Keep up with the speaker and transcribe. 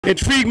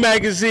Intrigue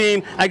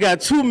magazine. I got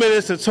 2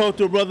 minutes to talk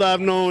to a brother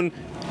I've known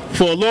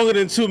for longer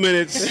than 2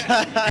 minutes.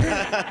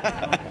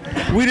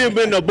 We done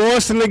been to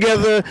Boston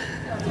together.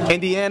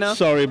 Indiana.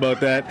 Sorry about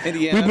that.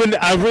 Indiana. We've been.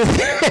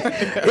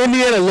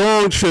 Indiana,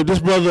 long trip. This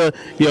brother,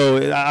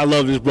 yo, I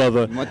love this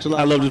brother. Much love.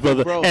 I love this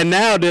brother. Bro. And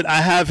now that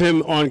I have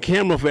him on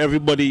camera for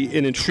everybody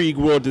in Intrigue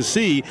world to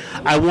see,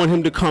 I want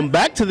him to come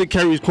back to the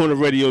Keri's Corner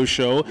radio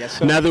show. Yes,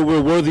 sir. Now that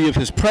we're worthy of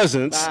his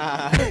presence,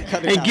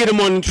 and get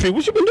him on Intrigue.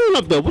 What you been doing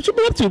up there? What you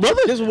been up to,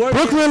 brother? Just working.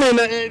 Brooklyn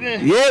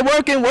and yeah,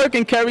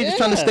 working. Keri just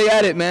trying to stay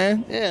at it,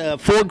 man. yeah,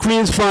 Fort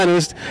Queen's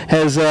finest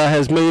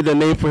has made a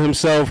name for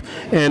himself,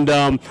 and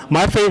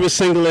my favorite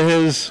single of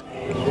his.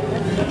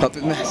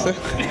 Puppet Master.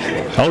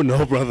 Oh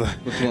no, brother.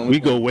 We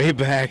go way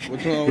back.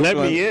 Let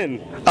one? me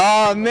in.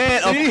 Oh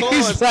man, of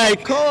course.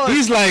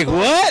 He's like,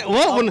 what?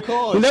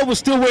 What? When that was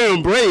still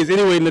wearing braids.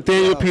 Anyway,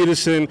 Nathaniel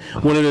Peterson,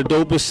 one of the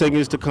dopest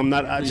singers to come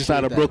not just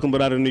out of Brooklyn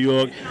but out of New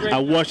York. I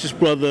watched this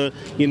brother,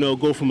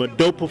 go from a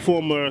dope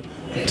performer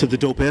to the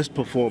dopest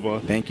performer.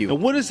 Thank you.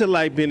 And what is it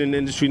like being in the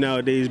industry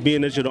nowadays,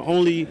 being that you're the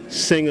only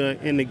singer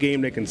in the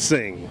game that can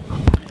sing?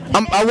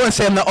 I wouldn't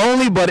say I'm the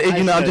only, but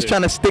I'm just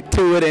trying to stick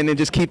to it and then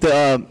just keep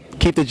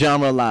the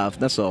genre alive.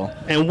 That's all.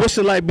 And what's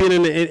it like being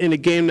in the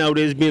game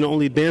nowadays, being the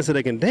only dancer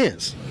that can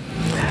dance?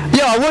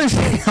 Yo, I wouldn't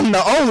say I'm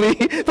the only.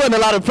 Putting a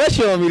lot of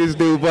pressure on me, this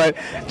dude, but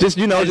just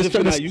just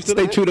trying to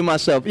stay true to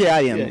myself. Yeah,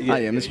 I am. I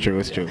am. It's true.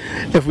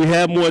 If we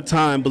had more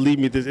time, believe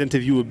me, this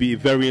interview would be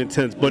very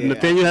intense. But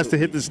Nathaniel has to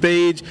hit the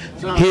stage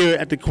here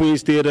at the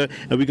Queen's Theater,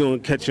 and we're going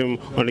to catch him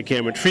on the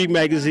camera. Intrigue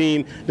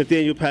magazine,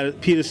 Nathaniel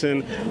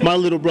Peterson, my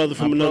little brother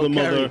from another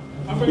mother.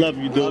 Love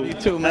you, dude. Love you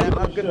too, man.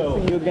 Good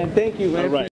to see you again. Thank you, man. All right.